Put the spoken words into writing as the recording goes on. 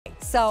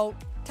So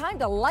time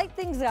to light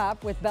things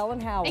up with Bell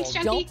and Howell. Thanks,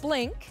 Don't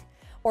blink,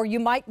 or you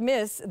might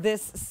miss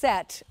this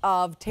set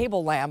of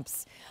table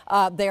lamps.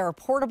 They are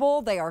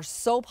portable. They are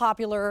so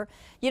popular.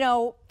 You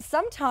know,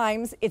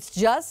 sometimes it's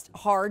just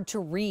hard to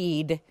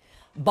read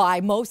by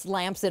most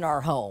lamps in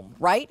our home,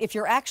 right? If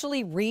you're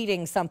actually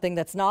reading something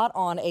that's not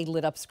on a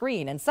lit up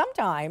screen. And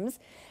sometimes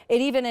it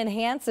even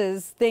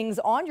enhances things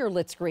on your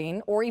lit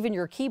screen or even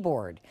your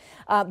keyboard.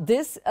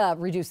 This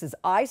reduces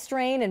eye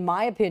strain, in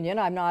my opinion.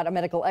 I'm not a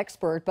medical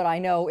expert, but I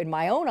know in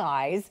my own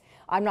eyes,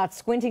 I'm not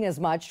squinting as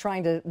much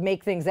trying to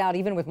make things out,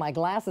 even with my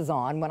glasses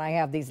on when I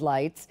have these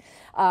lights.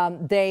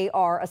 They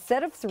are a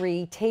set of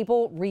 3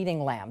 table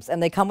reading lamps,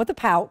 and they come with a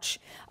pouch,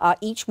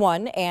 each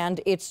one,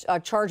 and it's a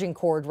charging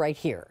cord right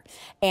here.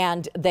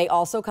 And they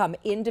also come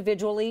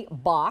individually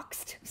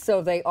boxed,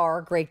 so they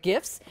are great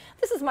gifts.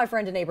 This is my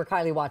friend and neighbor,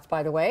 Kylie Watts,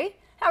 by the way.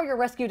 How are your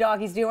rescue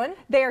doggies doing?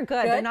 They are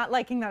good. They're not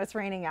liking that it's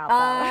raining out, though.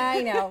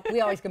 I know.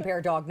 We always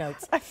compare dog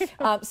notes.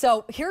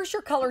 So here's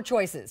your color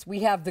choices.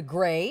 We have the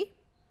gray,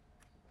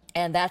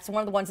 and that's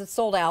one of the ones that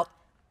sold out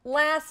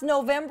last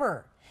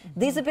November.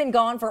 These have been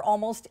gone for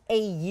almost a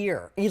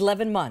year,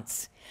 11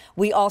 months.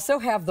 We also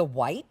have the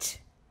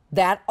white.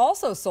 That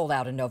also sold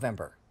out in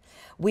November.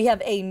 We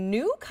have a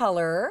new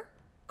color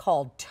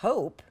called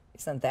taupe.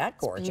 Isn't that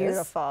gorgeous? It's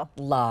beautiful.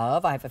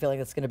 Love. I have a feeling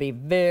it's going to be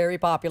very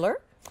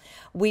popular.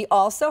 We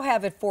also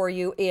have it for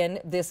you in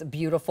this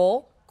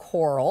beautiful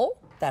coral.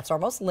 That's our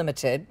most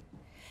limited.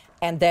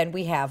 And then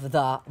we have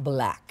the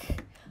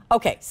black.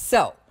 Okay,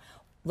 so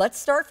let's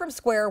start from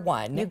square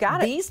one. You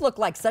got it. These look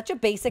like such a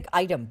basic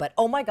item, but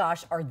oh my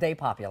gosh, are they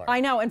popular? I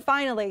know, and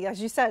finally,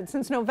 as you said,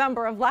 since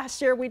November of last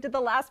year, we did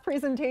the last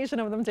presentation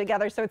of them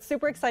together, so it's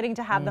super exciting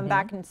to have them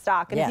back in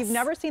stock. And if you've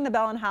never seen the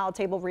Bell and Howell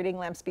table reading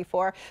lamps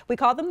before, we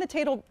call them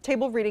the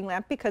table reading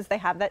lamp because they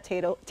have that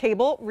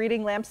table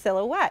reading lamp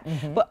silhouette.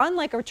 But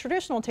unlike a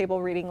traditional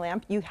table reading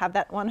lamp, you have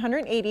that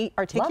 180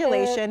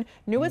 articulation,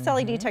 newest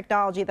LED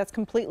technology that's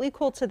completely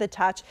cool to the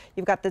touch.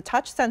 You've got the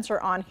touch sensor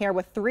on here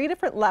with 3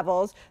 different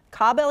levels.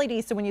 Cob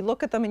LED, so when you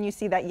look at them and you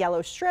see that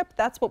yellow strip,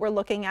 that's what we're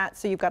looking at.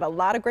 So you've got a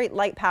lot of great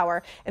light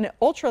power and an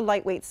ultra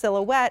lightweight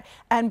silhouette.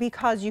 And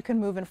because you can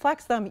move and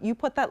flex them, you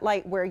put that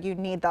light where you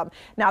need them.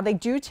 Now they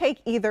do take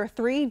either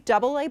 3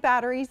 AA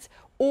batteries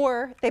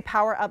or they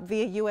power up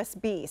via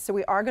USB. So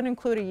we are going to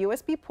include a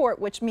USB port,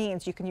 which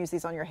means you can use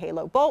these on your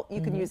Halo Bolt. You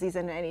can use these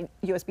in any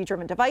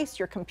USB-driven device,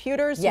 your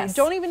computers. So you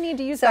don't even need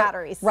to use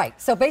batteries. Right.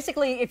 So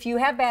basically, if you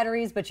have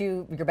batteries, but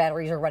your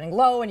batteries are running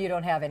low and you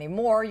don't have any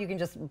more, you can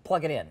just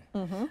plug it in.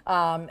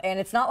 And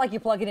it's not like you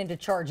plug it in to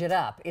charge it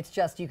up. It's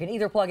just you can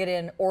either plug it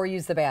in or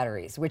use the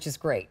batteries, which is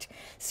great.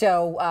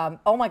 So,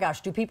 oh my gosh,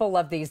 do people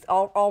love these?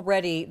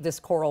 Already, this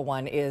coral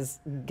one is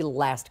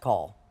last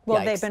call. Well,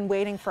 Yikes. they've been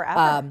waiting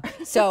forever.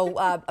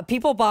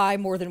 People buy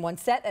more than one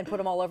set and put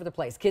them all over the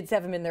place. Kids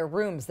have them in their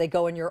rooms. They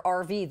go in your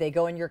RV. They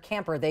go in your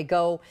camper. They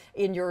go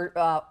in your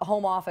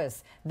home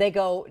office. They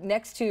go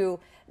next to,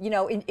 you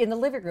know, in the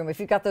living room if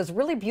you've got those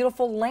really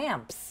beautiful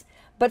lamps.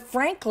 But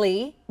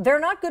frankly, they're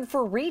not good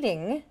for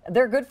reading.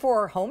 They're good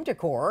for home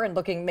decor and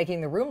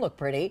making the room look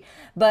pretty.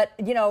 But,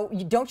 you know,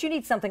 don't you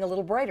need something a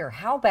little brighter?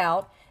 How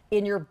about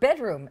in your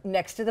bedroom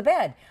next to the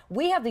bed?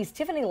 We have these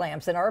Tiffany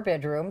lamps in our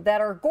bedroom that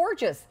are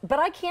gorgeous, but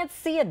I can't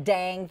see a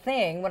dang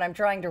thing when I'm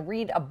trying to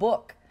read a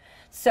book.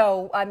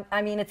 So,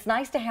 I mean, it's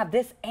nice to have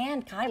this.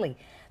 And Kylie,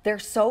 they're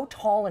so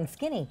tall and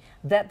skinny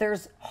that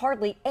there's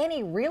hardly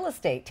any real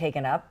estate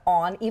taken up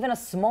on even a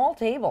small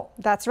table.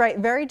 That's right.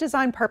 Very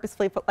designed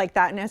purposefully like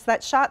that. And it's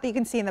that shot that you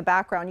can see in the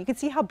background. You can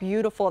see how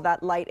beautiful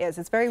that light is.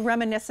 It's very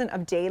reminiscent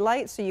of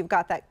daylight. So you've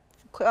got that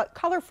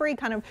color-free,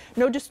 kind of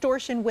no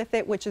distortion with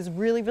it, which is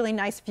really, really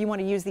nice. If you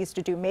want to use these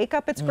to do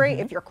makeup, it's great.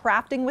 If you're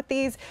crafting with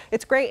these,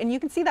 it's great. And you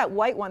can see that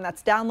white one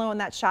that's down low in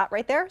that shot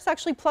right there. It's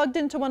actually plugged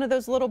into one of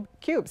those little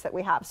cubes that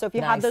we have. So if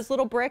you have those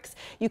little bricks,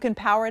 you can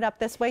power it up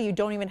this way. You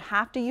don't even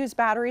have to use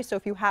batteries. So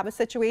if you have a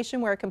situation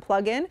where it can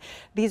plug in,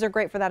 these are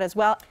great for that as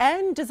well.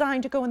 And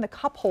designed to go in the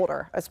cup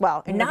holder as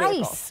well. In your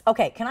vehicle.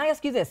 Okay, can I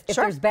ask you this? If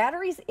there's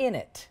batteries in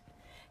it,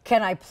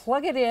 can I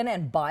plug it in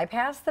and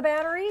bypass the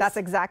batteries? That's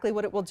exactly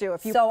what it will do.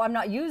 So I'm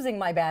not using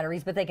my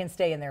batteries, but they can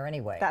stay in there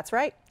anyway. That's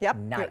right. Yep.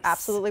 Nice. You're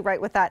absolutely right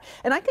with that.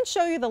 And I can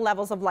show you the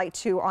levels of light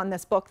too on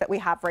this book that we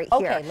have right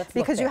here. Okay, let's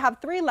because you have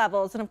 3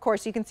 levels, and of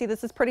course you can see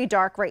this is pretty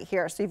dark right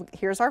here. So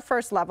here's our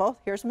first level.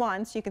 Here's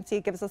 1. So you can see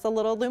it gives us a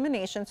little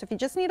illumination. So if you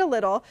just need a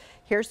little,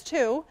 here's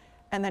 2.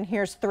 And then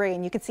here's 3,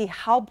 and you can see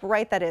how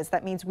bright that is.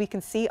 That means we can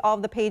see all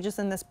of the pages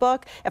in this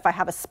book. If I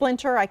have a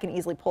splinter, I can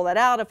easily pull that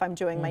out. If I'm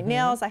doing my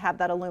nails, I have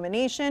that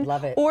illumination.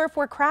 Love it. Or if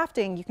we're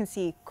crafting, you can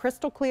see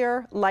crystal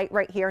clear light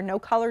right here, no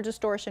color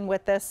distortion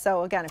with this.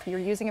 So again, if you're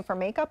using it for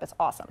makeup, it's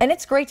awesome. And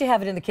it's great to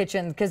have it in the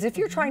kitchen, because if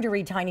you're trying to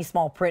read tiny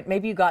small print,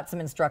 maybe you got some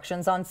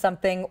instructions on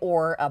something,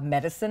 or a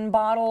medicine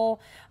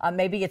bottle,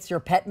 maybe it's your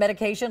pet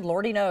medication.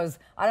 Lordy knows,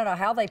 I don't know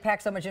how they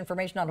pack so much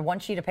information on one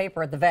sheet of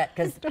paper at the vet,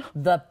 because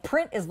the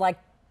print is like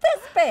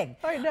this big.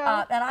 I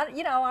know. And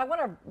I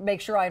want to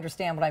make sure I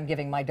understand what I'm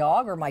giving my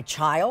dog or my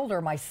child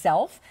or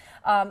myself.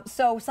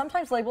 So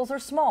sometimes labels are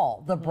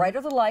small. The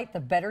brighter the light, the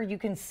better you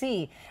can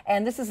see.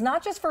 And this is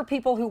not just for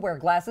people who wear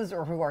glasses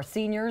or who are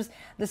seniors.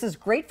 This is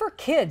great for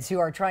kids who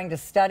are trying to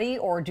study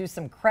or do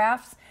some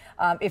crafts.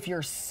 If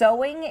you're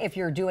sewing, if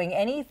you're doing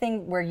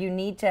anything where you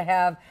need to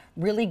have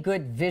really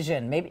good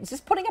vision, maybe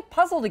just putting a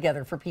puzzle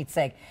together, for Pete's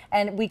sake.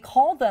 And we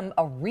call them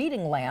a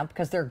reading lamp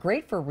because they're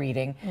great for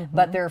reading,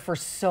 but they're for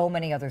so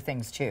many other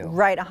things too.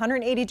 Right,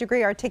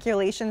 180-degree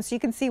articulation. So you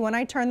can see when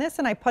I turn this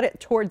and I put it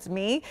towards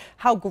me,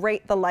 how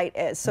great the light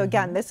is. So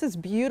again, this is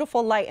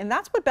beautiful light, and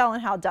that's what Bell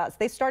Howell does.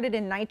 They started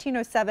in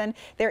 1907.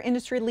 They're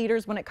industry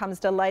leaders when it comes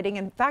to lighting.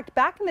 In fact,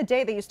 back in the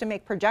day, they used to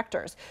make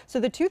projectors.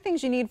 So the two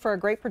things you need for a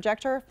great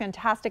projector: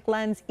 fantastic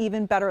lens,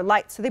 even better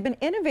light. So they've been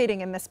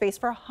innovating in this space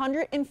for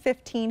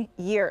 115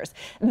 years.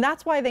 And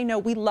that's why they know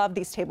we love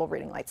these table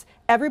reading lights.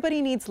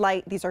 Everybody needs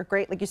light. These are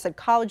great, like you said,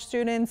 college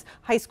students,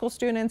 high school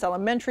students,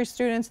 elementary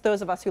students,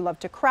 those of us who love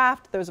to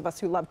craft, those of us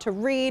who love to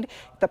read.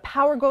 If the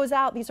power goes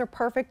out, these are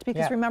perfect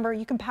because remember,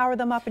 you can power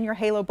them up in your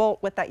Halo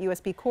Bolt with that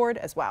USB cord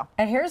as well.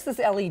 And here's this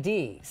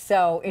LED.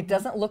 So it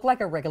doesn't look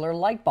like a regular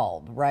light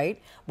bulb,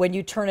 right? When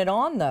you turn it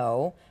on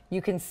though,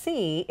 you can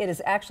see it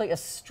is actually a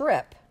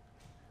strip.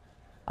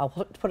 I'll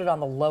put it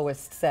on the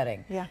lowest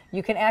setting. Yeah.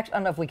 You can actually, I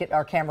don't know if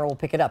our camera will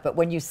pick it up, but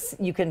when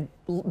you can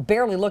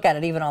barely look at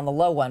it even on the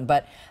low one,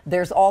 but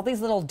there's all these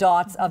little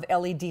dots of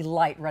LED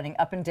light running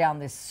up and down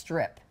this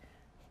strip.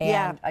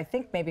 And I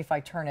think maybe if I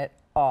turn it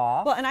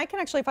off. Well, and I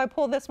can actually, if I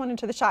pull this one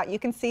into the shot, you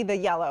can see the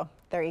yellow.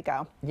 There you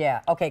go.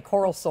 Yeah. Okay.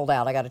 Coral sold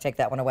out. I got to take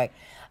that one away.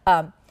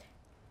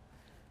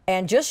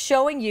 And just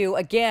showing you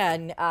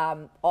again,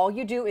 all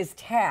you do is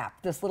tap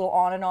this little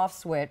on and off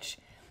switch,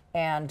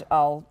 and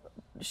I'll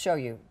show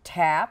you.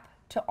 Tap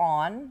to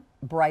on,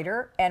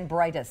 brighter and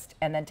brightest,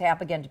 and then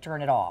tap again to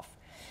turn it off.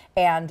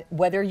 And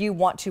whether you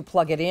want to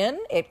plug it in,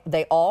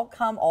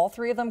 all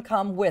three of them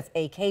come with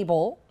a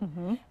cable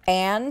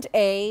and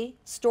a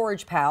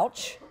storage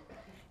pouch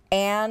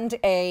and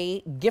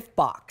a gift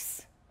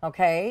box.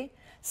 Okay,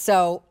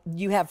 so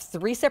you have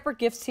 3 separate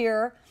gifts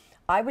here.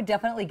 I would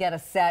definitely get a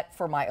set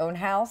for my own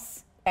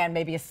house and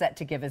maybe a set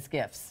to give as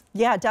gifts.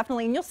 Yeah,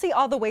 definitely. And you'll see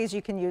all the ways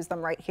you can use them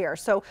right here.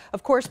 So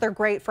of course they're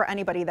great for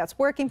anybody that's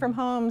working from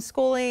home,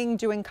 schooling,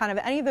 doing kind of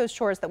any of those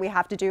chores that we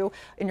have to do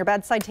in your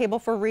bedside table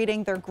for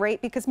reading. They're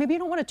great because maybe you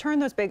don't want to turn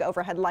those big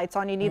overhead lights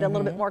on. You need a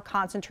little bit more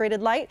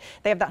concentrated light.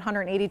 They have that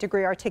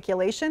 180-degree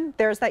articulation.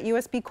 There's that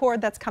USB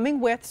cord that's coming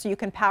with, so you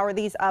can power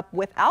these up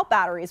without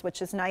batteries,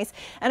 which is nice.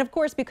 And of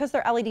course, because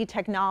they're LED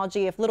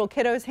technology, if little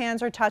kiddos'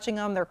 hands are touching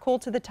them, they're cool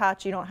to the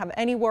touch. You don't have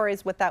any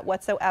worries with that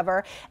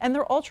whatsoever. And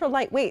they're ultra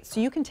lightweight, so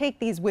you can take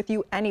these with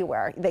you anywhere.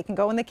 They can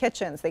go in the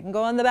kitchens, they can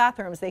go in the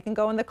bathrooms, they can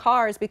go in the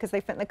cars because they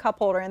fit in the cup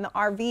holder, in the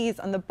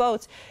RVs, on the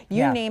boats,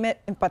 you name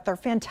it, but they're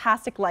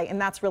fantastic light, and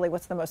that's really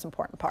what's the most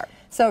important part.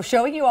 So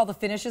showing you all the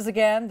finishes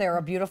again, they're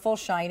a beautiful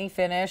shiny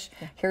finish.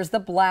 Here's the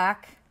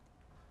black.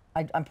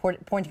 I'm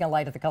pointing a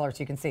light at the color so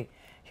you can see.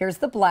 Here's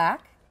the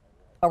black.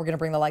 Oh, we're gonna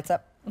bring the lights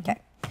up? Okay.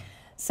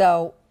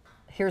 So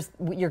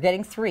you're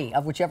getting 3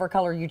 of whichever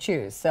color you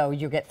choose. So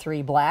you get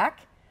 3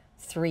 black,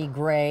 3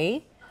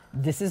 gray.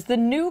 This is the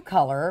new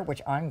color,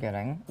 which I'm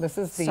getting. This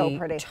is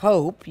the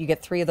taupe. You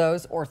get 3 of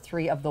those or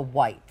 3 of the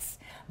whites.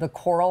 The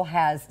coral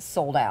has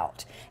sold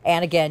out.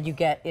 And again, you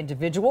get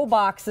individual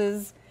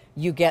boxes.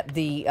 You get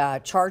the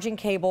charging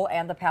cable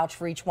and the pouch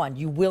for each one.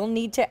 You will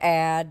need to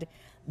add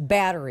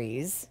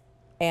batteries.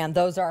 And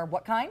those are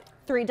what kind?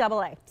 3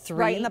 AA. 3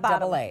 right in the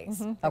bottom.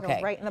 AA's.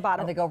 Okay. Right in the bottom.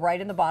 And they go right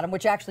in the bottom,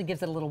 which actually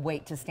gives it a little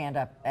weight to stand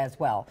up as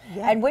well.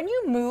 And when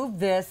you move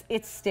this,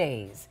 it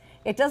stays.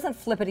 It doesn't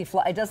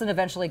flippity-flop. It doesn't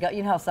eventually go.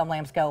 You know how some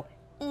lamps go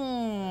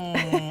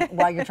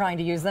while you're trying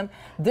to use them?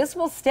 This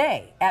will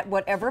stay at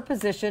whatever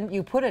position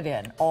you put it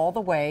in, all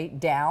the way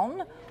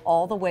down,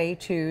 all the way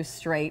to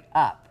straight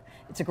up.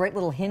 It's a great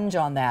little hinge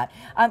on that.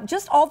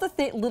 Just all the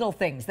little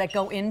things that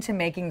go into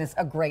making this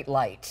a great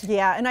light.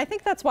 Yeah, and I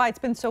think that's why it's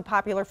been so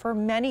popular for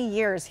many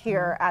years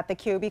here at the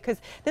Q,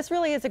 because this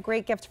really is a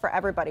great gift for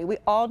everybody. We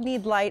all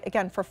need light,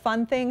 again, for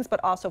fun things, but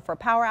also for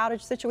power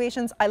outage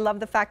situations. I love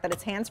the fact that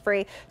it's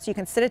hands-free, so you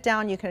can sit it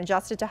down, you can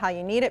adjust it to how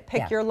you need it,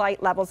 pick your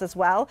light levels as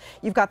well.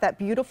 You've got that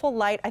beautiful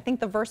light. I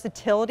think the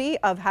versatility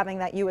of having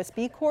that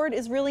USB cord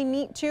is really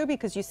neat too,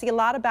 because you see a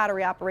lot of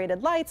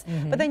battery-operated lights,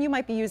 but then you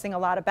might be using a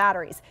lot of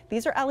batteries.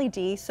 These are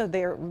LED. So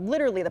they're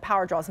literally, the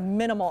power draw is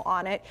minimal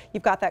on it.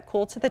 You've got that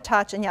cool to the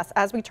touch, and yes,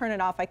 as we turn it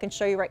off, I can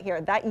show you right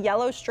here. That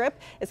yellow strip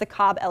is a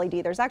cob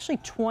LED. There's actually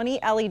 20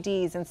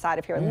 LEDs inside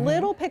of here,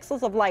 little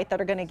pixels of light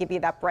that are going to give you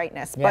that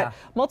brightness. But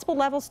multiple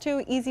levels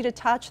too, easy to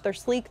touch. They're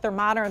sleek, they're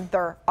modern,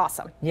 they're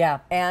awesome.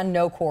 Yeah, and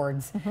no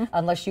cords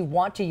unless you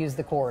want to use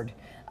the cord.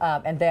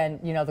 And then,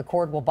 you know, the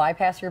cord will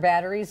bypass your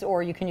batteries,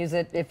 or you can use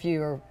it if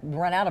you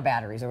run out of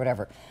batteries or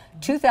whatever.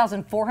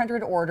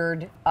 2,400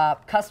 ordered.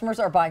 Customers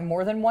are buying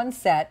more than one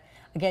set.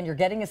 Again, you're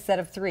getting a set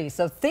of 3.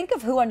 So think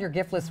of who on your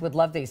gift list would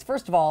love these.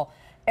 First of all,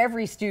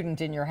 every student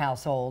in your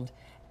household,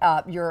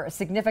 your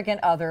significant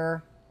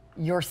other,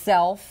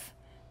 yourself,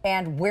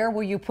 and where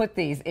will you put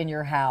these in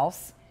your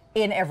house?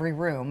 in every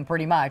room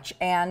pretty much,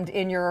 and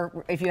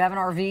if you have an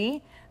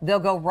RV, they'll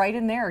go right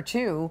in there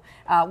too,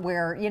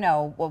 where, you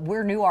know,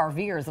 we're new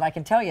RVers, and I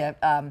can tell you,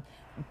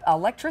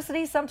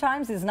 electricity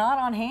sometimes is not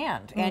on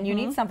hand, and you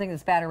need something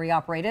that's battery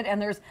operated,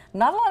 and there's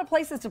not a lot of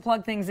places to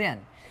plug things in.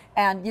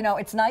 And, you know,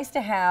 it's nice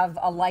to have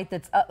a light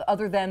that's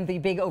other than the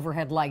big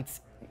overhead lights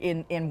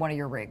in one of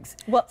your rigs.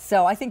 Well,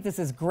 so I think this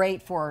is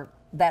great for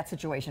that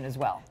situation as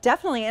well.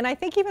 Definitely, and I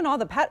think even all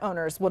the pet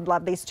owners would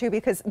love these too,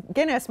 because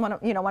Guinness, one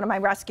of my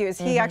rescues,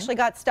 he actually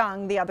got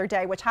stung the other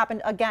day, which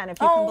happened again,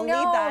 if you can believe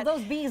that.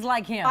 Those bees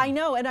like him. I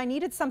know, and I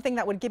needed something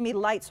that would give me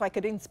light so I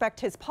could inspect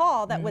his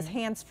paw that was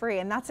hands-free,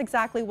 and that's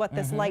exactly what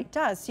this light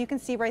does. So you can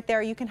see right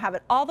there, you can have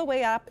it all the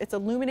way up. It's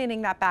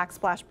illuminating that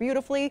backsplash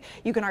beautifully.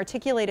 You can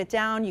articulate it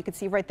down. You can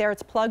see right there,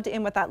 it's plugged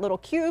in with that little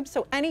cube.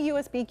 So any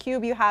USB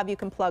cube you have, you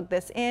can plug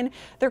this in.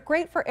 They're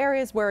great for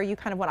areas where you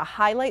kind of want to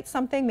highlight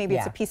something. Maybe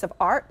it's a piece of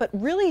art, but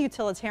really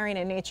utilitarian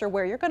in nature,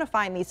 where you're going to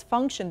find these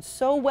function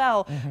so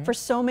well for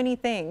so many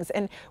things.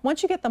 And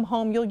once you get them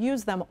home, you'll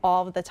use them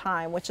all the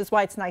time, which is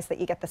why it's nice that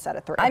you get the set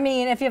of 3. I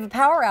mean, if you have a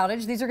power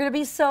outage, these are going to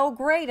be so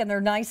great, and they're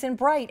nice and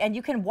bright, and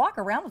you can walk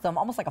around with them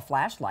almost like a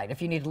flashlight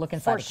if you need to look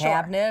inside a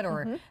cabinet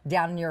or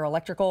down in your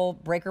electrical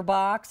breaker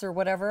box or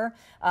whatever.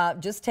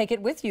 Just take it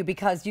with you,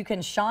 because you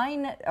can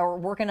shine, or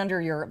working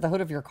under the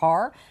hood of your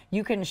car,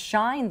 you can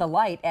shine the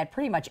light at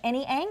pretty much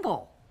any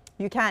angle.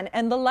 You can,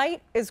 and the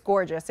light is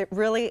gorgeous. It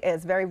really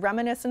is very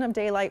reminiscent of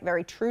daylight,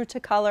 very true to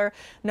color,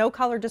 no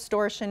color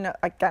distortion.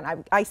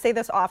 Again, I say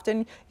this often,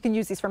 you can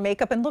use these for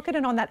makeup, and look at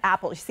it on that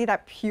apple. You see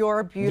that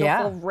pure,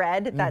 beautiful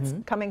red that's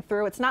coming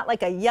through. It's not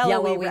like a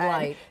yellowy red.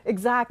 Light.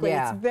 Exactly,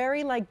 it's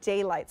very like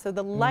daylight. So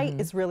the light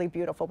is really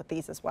beautiful with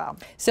these as well.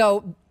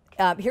 So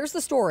here's the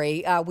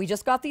story. We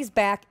just got these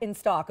back in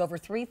stock. Over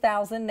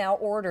 3,000 now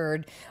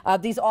ordered.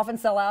 These often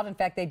sell out. In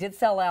fact, they did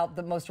sell out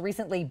the most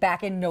recently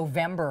back in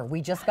November.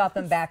 We just got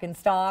them back in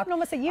stock.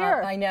 Almost a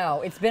year. I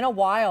know. It's been a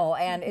while.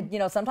 And, you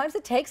know, sometimes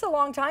it takes a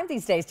long time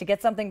these days to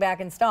get something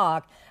back in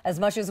stock. As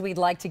much as we'd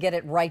like to get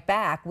it right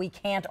back, we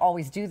can't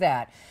always do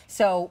that.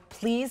 So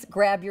please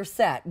grab your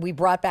set. We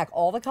brought back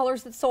all the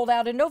colors that sold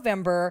out in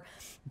November: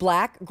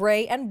 black,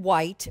 gray, and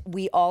white.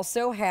 We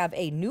also have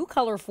a new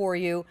color for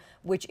you,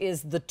 which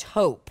is the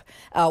taupe.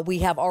 We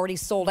have already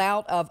sold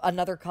out of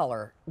another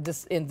color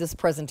in this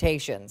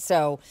presentation.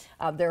 So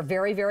they're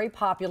very, very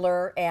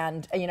popular.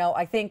 And, you know,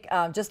 I think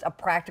just a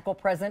practical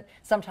present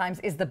sometimes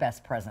is the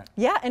best present.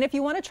 Yeah, and if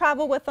you want to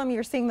travel with them,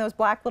 you're seeing those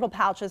black little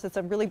pouches. It's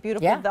a really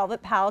beautiful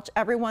velvet pouch.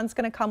 Everyone's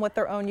going to come with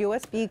their own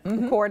USB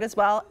cord as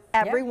well.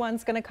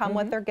 Everyone's going to come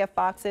with their gift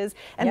boxes.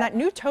 And that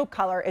new taupe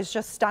color is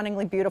just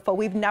stunningly beautiful.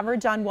 We've never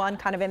done one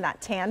kind of in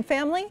that tan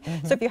family.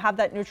 So if you have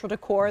that neutral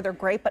decor, they're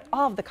great, but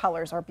all of the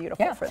colors are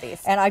beautiful for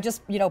these. And I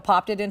just, you know,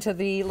 popped it into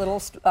the little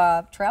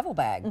travel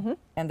bag,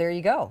 and there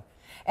you go.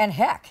 And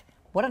heck,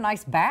 what a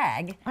nice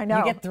bag. I know.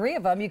 You get 3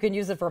 of them. You can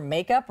use it for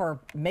makeup or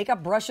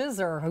makeup brushes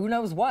or who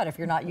knows what if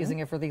you're not using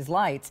it for these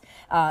lights.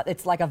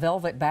 It's like a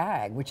velvet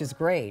bag, which is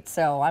great.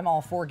 So I'm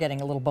all for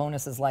getting a little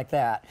bonuses like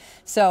that.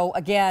 So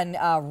again,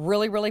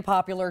 really, really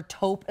popular.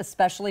 Taupe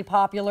especially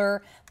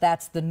popular.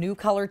 That's the new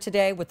color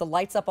today. With the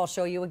lights up, I'll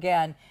show you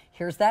again.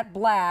 Here's that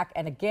black.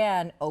 And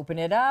again, open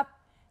it up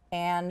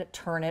and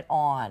turn it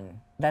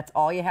on. That's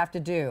all you have to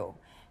do.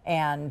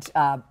 And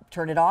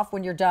turn it off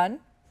when you're done.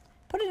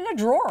 Put it in a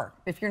drawer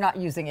if you're not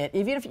using it.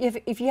 Even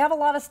if you have a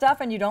lot of stuff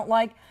and you don't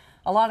like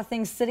a lot of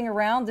things sitting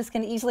around, this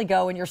can easily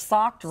go in your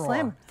sock drawer.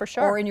 Slim, for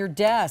sure. Or in your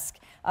desk.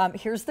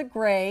 Here's the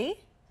gray.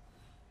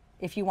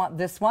 If you want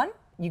this one,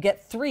 you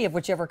get 3 of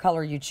whichever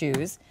color you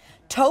choose.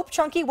 Taupe,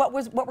 Chunky, what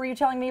were you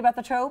telling me about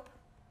the taupe?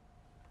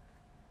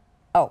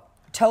 Oh,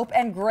 taupe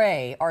and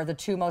gray are the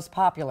 2 most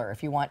popular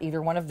if you want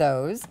either one of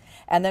those.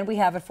 And then we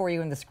have it for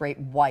you in this great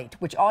white,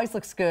 which always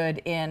looks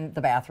good in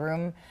the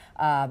bathroom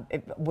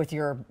with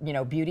your, you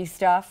know, beauty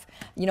stuff.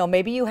 You know,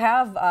 maybe you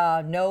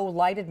have no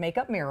lighted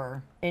makeup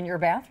mirror in your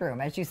bathroom.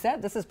 As you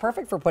said, this is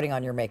perfect for putting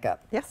on your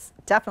makeup. Yes,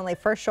 definitely,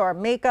 for sure.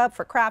 Makeup,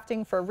 for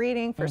crafting, for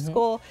reading, for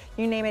school,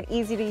 you name it,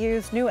 easy to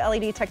use, new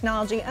LED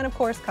technology, and of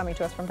course, coming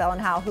to us from Bell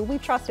Howell, who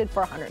we've trusted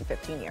for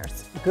 115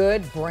 years.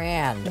 Good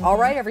brand. All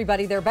right,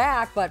 everybody, they're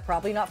back, but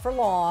probably not for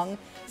long.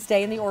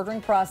 Stay in the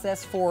ordering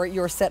process for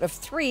your set of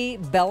 3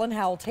 Bell &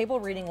 Howell table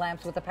reading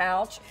lamps with a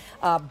pouch.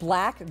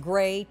 Black,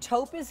 gray,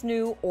 taupe is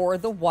new, or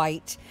the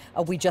white.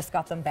 We just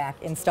got them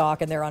back in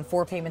stock, and they're on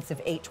 4 payments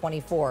of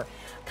 $824.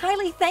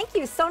 Kylie, thank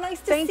you. So nice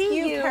to see you.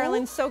 Thank you,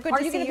 Carolyn. So good to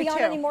see you, too. Are you going to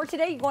be on anymore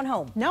today? You going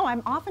home? No,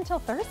 I'm off until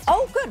Thursday.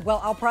 Oh, good.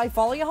 Well, I'll probably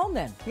follow you home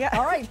then. Yeah.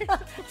 All right.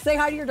 Say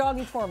hi to your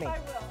doggies for me. I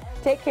will.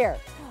 Take care.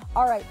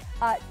 All right.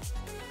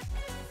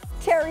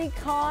 Terry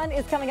Kahn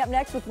is coming up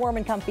next with Warm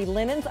and Comfy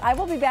Linens. I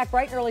will be back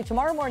bright and early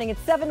tomorrow morning at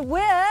 7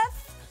 with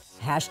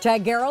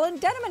 #Garrel and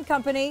Denim &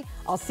 Company.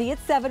 I'll see you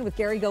at 7 with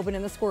Gary Gobin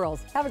and the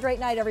Squirrels. Have a great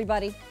night,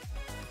 everybody.